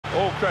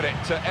all credit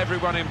to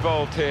everyone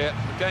involved here.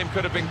 The game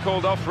could have been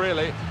called off,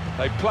 really.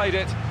 They played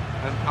it,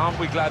 and aren't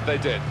we glad they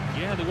did?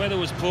 Yeah, the weather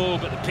was poor,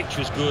 but the pitch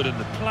was good, and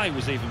the play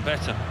was even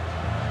better.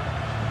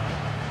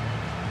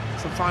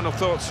 Some final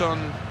thoughts on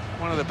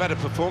one of the better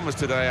performers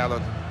today,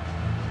 Alan.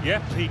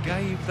 Yep, he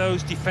gave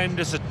those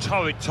defenders a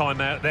torrid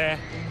time out there.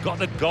 Got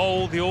the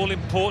goal, the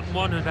all-important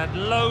one, and had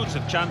loads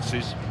of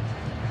chances.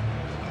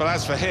 Well,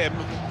 as for him,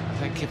 I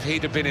think if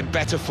he'd have been in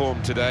better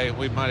form today,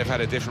 we might have had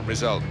a different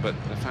result. But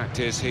the fact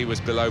is, he was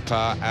below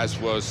par, as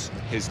was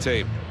his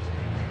team.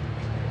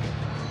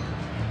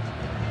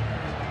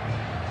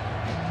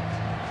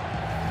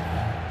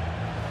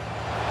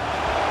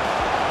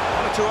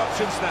 One or two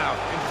options now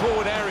in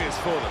forward areas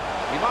for them.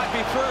 He might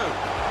be through.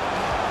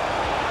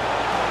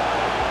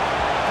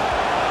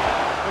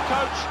 The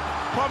coach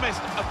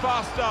promised a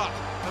fast start,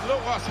 and look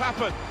what's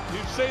happened.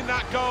 You've seen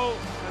that goal,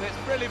 and it's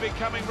really been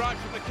coming right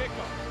from the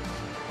kickoff.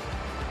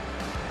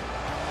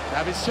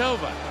 David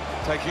Silva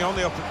taking on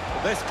the opposition.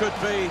 This could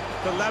be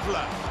the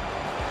leveller.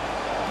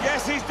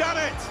 Yes, he's done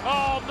it!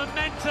 Oh,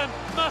 momentum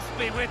must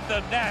be with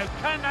them now.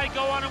 Can they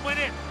go on and win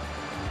it?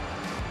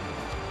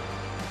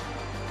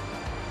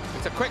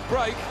 It's a quick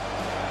break.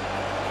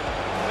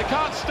 They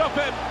can't stop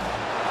him.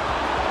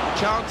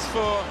 Chance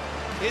for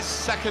his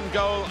second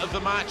goal of the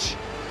match.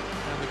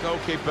 And the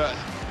goalkeeper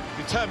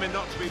determined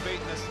not to be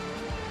beaten.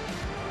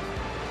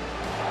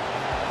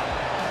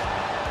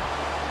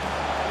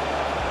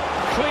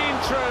 Clean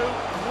through,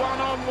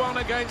 one-on-one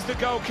against the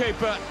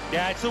goalkeeper.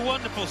 Yeah, it's a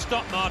wonderful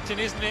stop, Martin,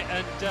 isn't it?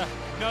 And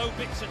no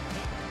bits and...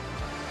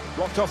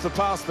 Blocked off the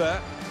pass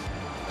there.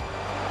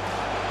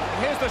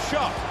 Here's the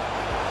shot.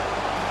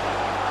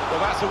 Well,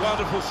 that's a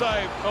wonderful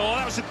save. Oh,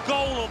 that was a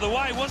goal all the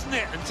way, wasn't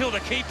it? Until the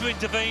keeper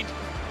intervened.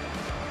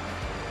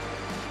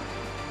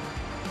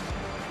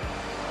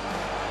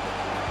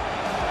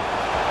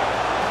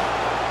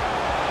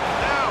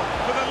 Now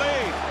for the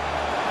lead.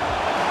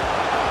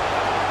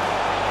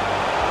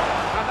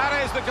 And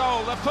that is the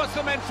goal that puts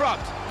them in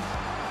front.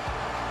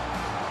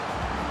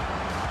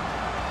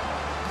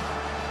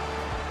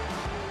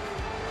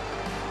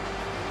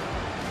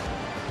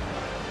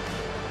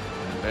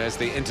 And there's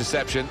the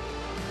interception.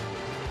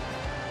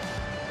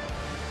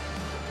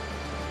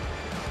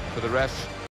 For the ref